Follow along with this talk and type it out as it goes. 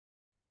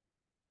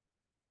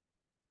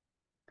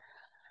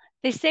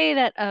They say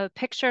that a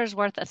picture is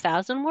worth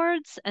 1,000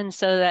 words, and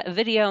so that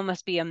video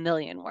must be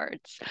 1,000,000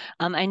 words.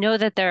 I know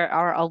that there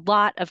are a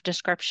lot of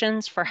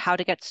descriptions for how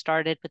to get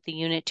started with the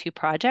Unit 2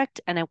 project,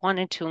 and I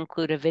wanted to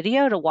include a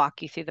video to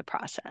walk you through the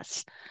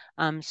process.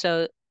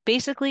 So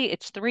basically,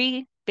 it's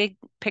 3 big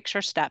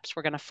picture steps.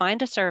 We're going to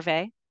find a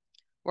survey.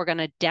 We're going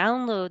to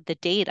download the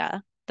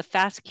data, the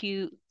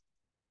fastq.gz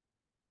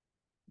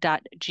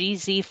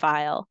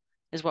file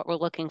is what we're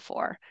looking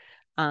for.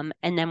 And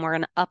then we're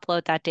going to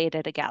upload that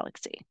data to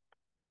Galaxy.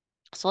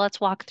 So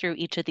let's walk through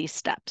each of these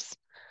steps.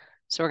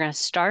 So we're going to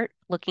start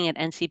looking at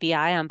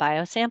NCBI on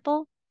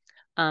Biosample.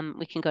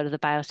 We can go to the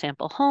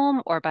Biosample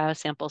Home or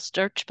Biosample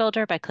Search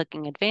Builder by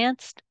clicking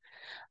Advanced.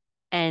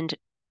 And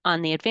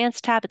on the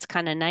Advanced tab, it's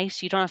kind of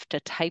nice. You don't have to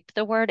type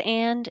the word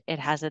 "and," it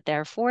has it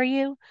there for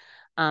you.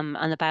 On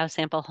the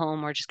Biosample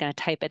Home, we're just going to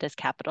type it as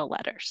capital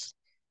letters.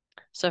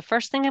 So the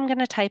first thing I'm going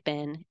to type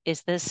in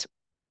is this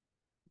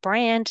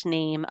brand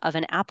name of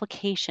an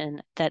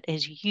application that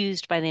is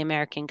used by the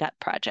American Gut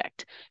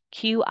Project.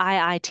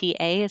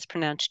 QIITA is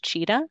pronounced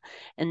cheetah,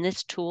 and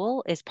this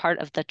tool is part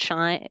of the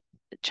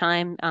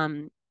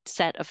CHIME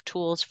set of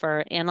tools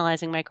for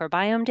analyzing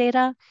microbiome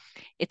data.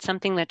 It's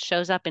something that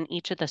shows up in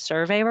each of the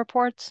survey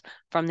reports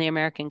from the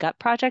American Gut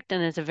Project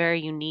and is a very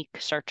unique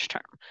search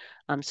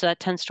term. So that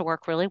tends to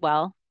work really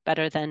well,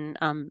 better than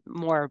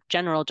more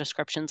general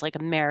descriptions like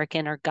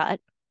American or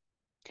gut.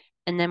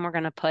 And then we're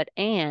going to put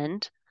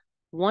 "and"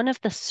 one of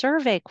the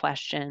survey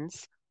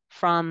questions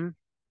from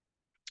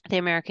the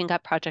American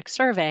Gut Project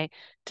survey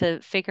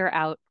to figure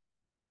out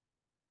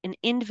an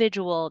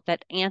individual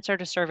that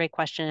answered a survey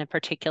question in a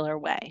particular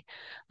way.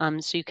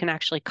 So you can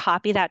actually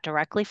copy that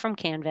directly from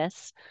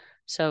Canvas.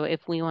 So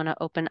if we want to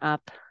open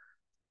up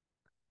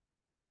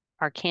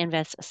our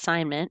Canvas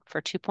assignment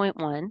for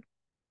 2.1,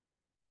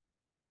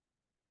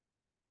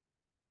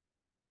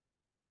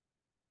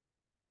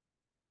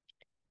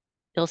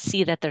 you'll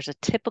see that there's a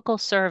typical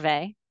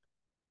survey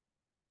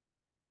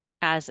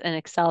as an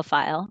Excel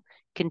file.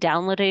 You can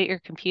download it at your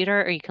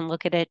computer or you can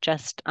look at it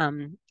just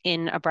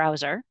in a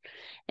browser.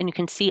 And you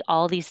can see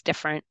all these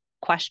different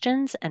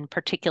questions and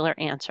particular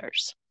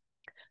answers.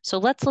 So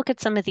let's look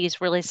at some of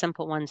these really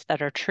simple ones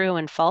that are true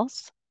and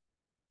false.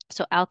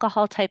 So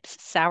alcohol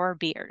types sour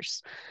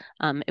beers.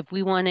 If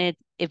we wanted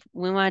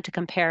to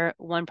compare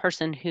one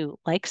person who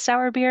likes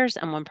sour beers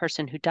and one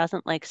person who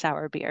doesn't like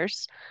sour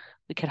beers,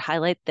 we could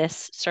highlight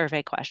this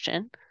survey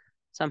question.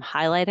 So I'm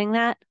highlighting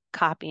that,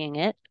 copying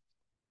it,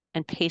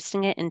 and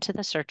pasting it into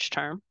the search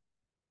term.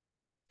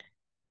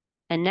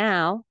 And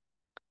now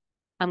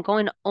I'm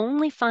going to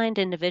only find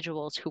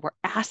individuals who were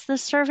asked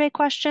this survey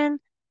question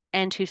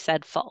and who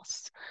said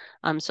false.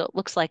 So it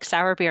looks like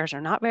sour beers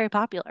are not very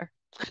popular,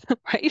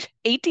 right?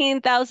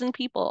 18,000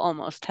 people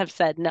almost have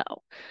said no.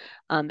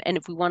 And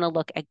if we want to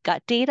look at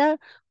gut data,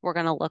 we're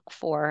going to look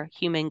for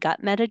human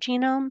gut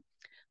metagenome.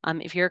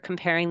 If you're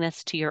comparing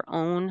this to your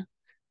own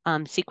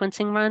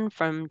sequencing run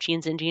from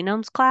Genes and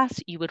Genomes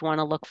class, you would want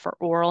to look for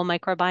oral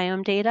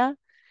microbiome data.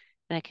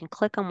 And I can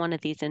click on one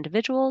of these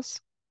individuals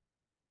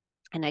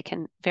and I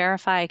can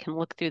verify, I can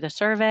look through the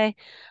survey,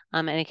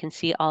 and I can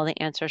see all the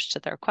answers to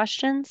their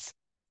questions.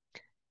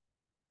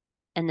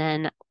 And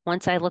then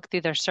once I look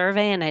through their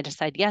survey and I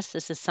decide, yes,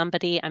 this is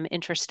somebody I'm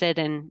interested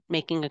in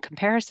making a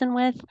comparison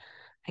with,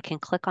 I can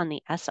click on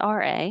the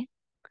SRA,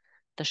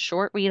 the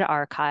short read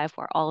archive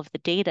where all of the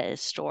data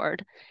is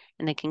stored,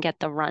 and I can get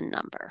the run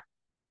number.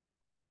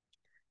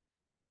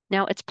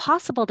 Now, it's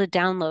possible to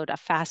download a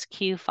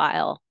FASTQ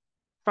file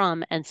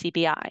from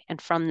NCBI and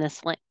from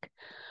this link.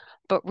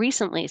 But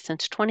recently,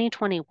 since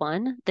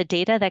 2021, the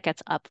data that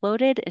gets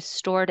uploaded is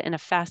stored in a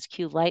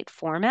FASTQ Lite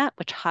format,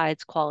 which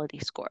hides quality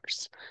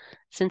scores.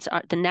 Since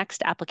the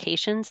next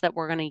applications that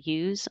we're going to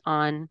use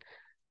on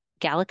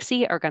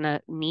Galaxy are going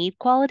to need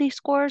quality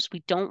scores,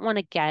 we don't want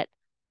to get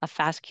a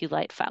FASTQ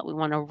Lite file. We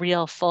want a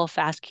real full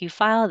FASTQ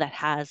file that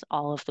has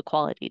all of the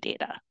quality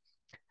data.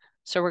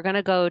 So we're going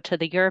to go to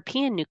the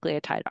European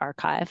Nucleotide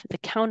Archive, the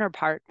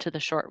counterpart to the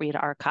short read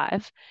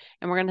archive,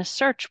 and we're going to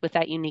search with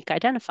that unique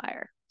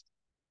identifier.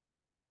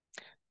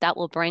 That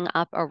will bring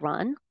up a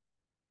run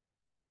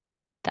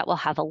that will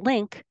have a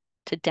link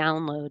to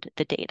download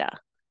the data.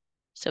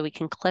 So we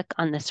can click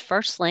on this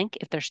first link.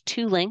 If there's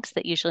 2 links,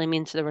 that usually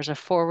means there was a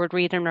forward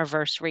read and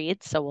reverse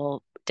read. So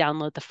we'll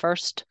download the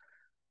first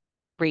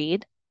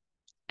read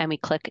and we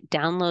click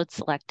download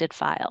selected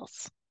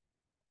files.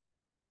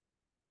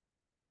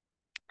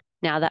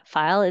 Now that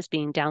file is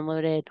being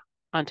downloaded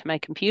onto my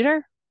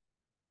computer.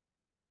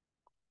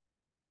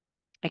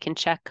 I can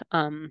check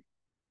and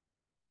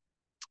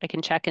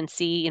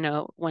see,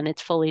 when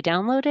it's fully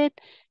downloaded.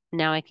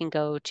 Now I can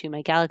go to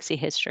my Galaxy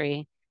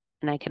history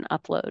and I can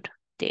upload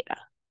data.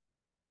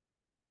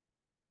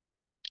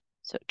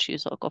 So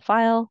choose local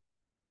file,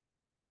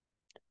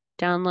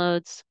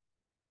 downloads,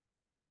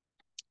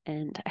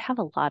 and I have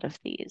a lot of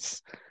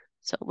these.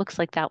 So it looks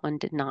like that one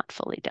did not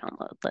fully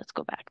download. Let's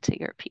go back to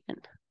European.